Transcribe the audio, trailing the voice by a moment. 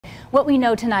What we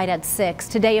know tonight at 6.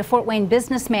 Today, a Fort Wayne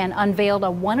businessman unveiled a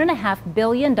 $1.5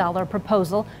 billion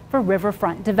proposal for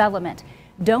riverfront development.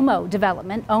 Domo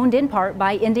Development, owned in part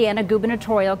by Indiana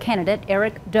gubernatorial candidate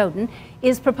Eric Doden,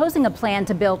 is proposing a plan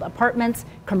to build apartments,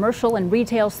 commercial and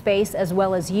retail space, as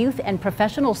well as youth and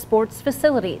professional sports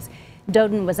facilities.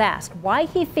 Doden was asked why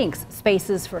he thinks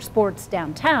spaces for sports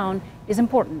downtown is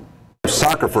important.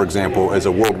 Soccer, for example, is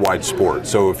a worldwide sport.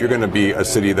 So if you're going to be a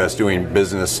city that's doing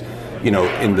business,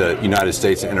 in the United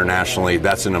States and internationally,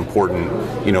 that's an important,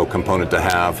 component to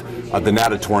have. The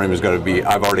natatorium is going to be,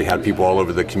 I've already had people all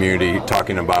over the community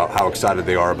talking about how excited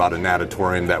they are about a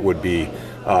natatorium that would be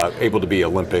able to be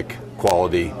Olympic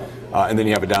quality. And then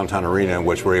you have a downtown arena in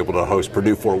which we're able to host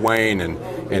Purdue Fort Wayne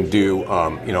and do,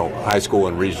 high school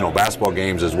and regional basketball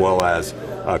games, as well as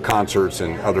concerts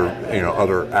and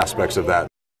other aspects of that.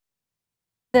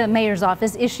 The mayor's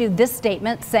office issued this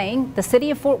statement saying the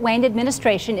City of Fort Wayne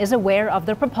administration is aware of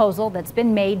the proposal that's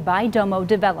been made by Domo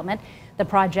Development. The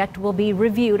project will be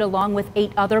reviewed along with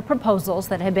 8 other proposals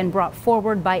that have been brought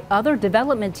forward by other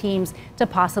development teams to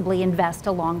possibly invest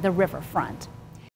along the riverfront.